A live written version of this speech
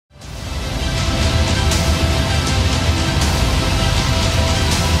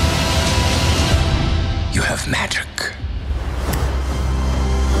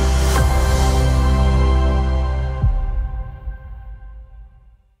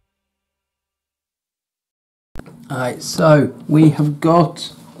Alright, so we have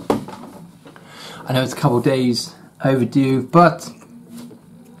got, I know it's a couple of days overdue, but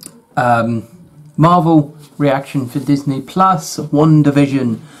Marvel reaction for Disney Plus,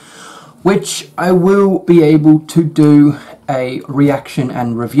 WandaVision, which I will be able to do a reaction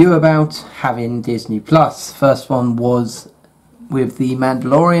and review about having Disney Plus. First one was with The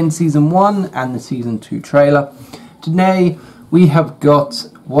Mandalorian Season 1 and the Season 2 trailer. Today we have got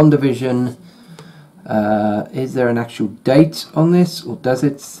WandaVision. Is there an actual date on this, or does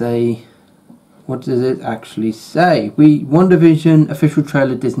it say, what does it actually say? WandaVision official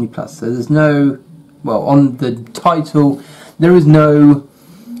trailer Disney Plus. So there's no, well, on the title there is no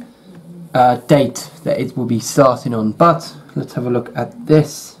date that it will be starting on, but let's have a look at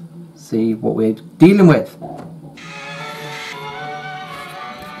this, see what we're dealing with.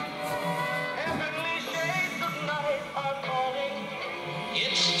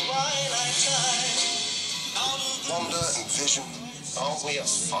 Wanda and Vision, aren't we a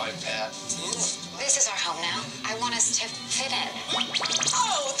five-pair? This is our home now. I want us to fit in.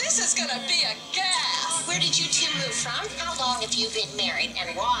 Oh, this is gonna be a gas! Where did you two move from? How long have you been married?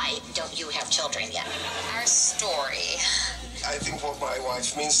 And why don't you have children yet? Our story. I think what my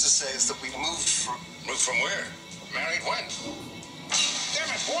wife means to say is that we moved from... Moved from where? Married when?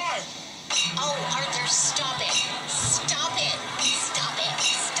 Damn it, why? Oh, Arthur, stop it. Stop it. Stop it.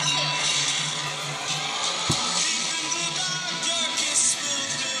 Stop it.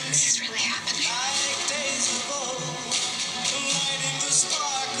 This is really happening.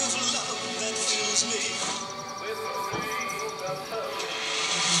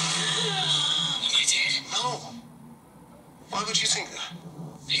 You did? No. Why would you think that?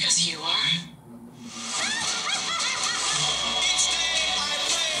 Because you are.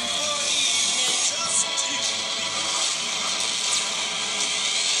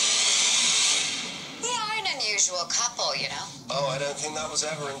 We are an unusual couple, you know. Oh, I don't think that was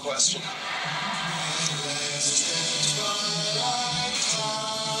ever in question.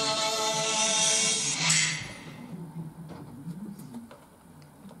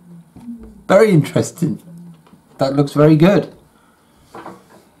 Very interesting. That looks very good.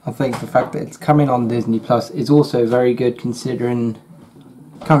 I think the fact that it's coming on Disney Plus is also very good considering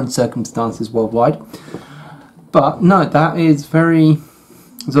current circumstances worldwide. But no, that is very...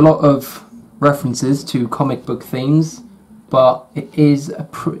 There's a lot of references to comic book themes, but it is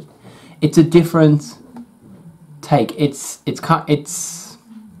it's a different take. It's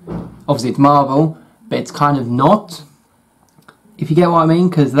obviously it's Marvel, but it's kind of not. If you get what I mean,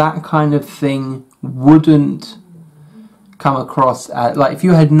 because that kind of thing wouldn't come across as, like, if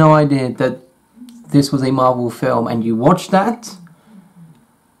you had no idea that this was a Marvel film and you watched that,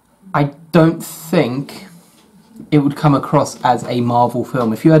 I don't think it would come across as a Marvel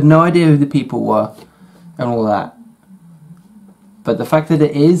film if you had no idea who the people were and all that. But the fact that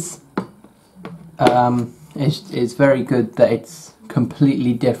it is very good that it's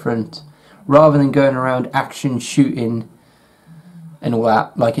completely different, rather than going around action shooting and all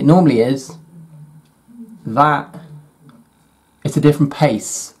that like it normally is. That it's a different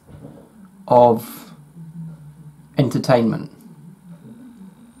pace of entertainment,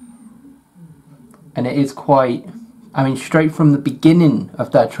 and it is quite, I mean, straight from the beginning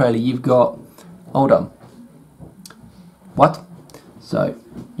of that trailer you've got, hold on, what? So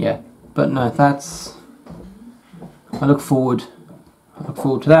yeah, but no, that's, I look forward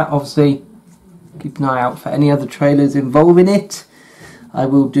to that. Obviously keep an eye out for any other trailers involving it. I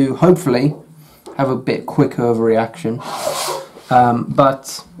will do, hopefully have a bit quicker of a reaction,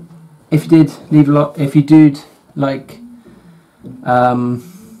 but if you did leave a lot, if you did like,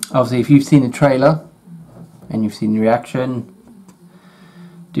 obviously if you've seen the trailer and you've seen the reaction,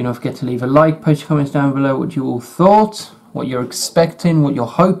 do not forget to leave a like, post your comments down below what you all thought, what you're expecting, what you're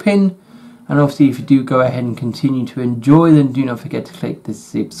hoping, and obviously if you do go ahead and continue to enjoy, then do not forget to click the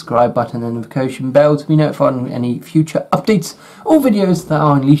subscribe button and notification bell to be notified on any future updates or videos that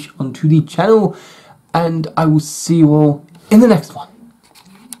are unleashed onto the channel, and I will see you all in the next one.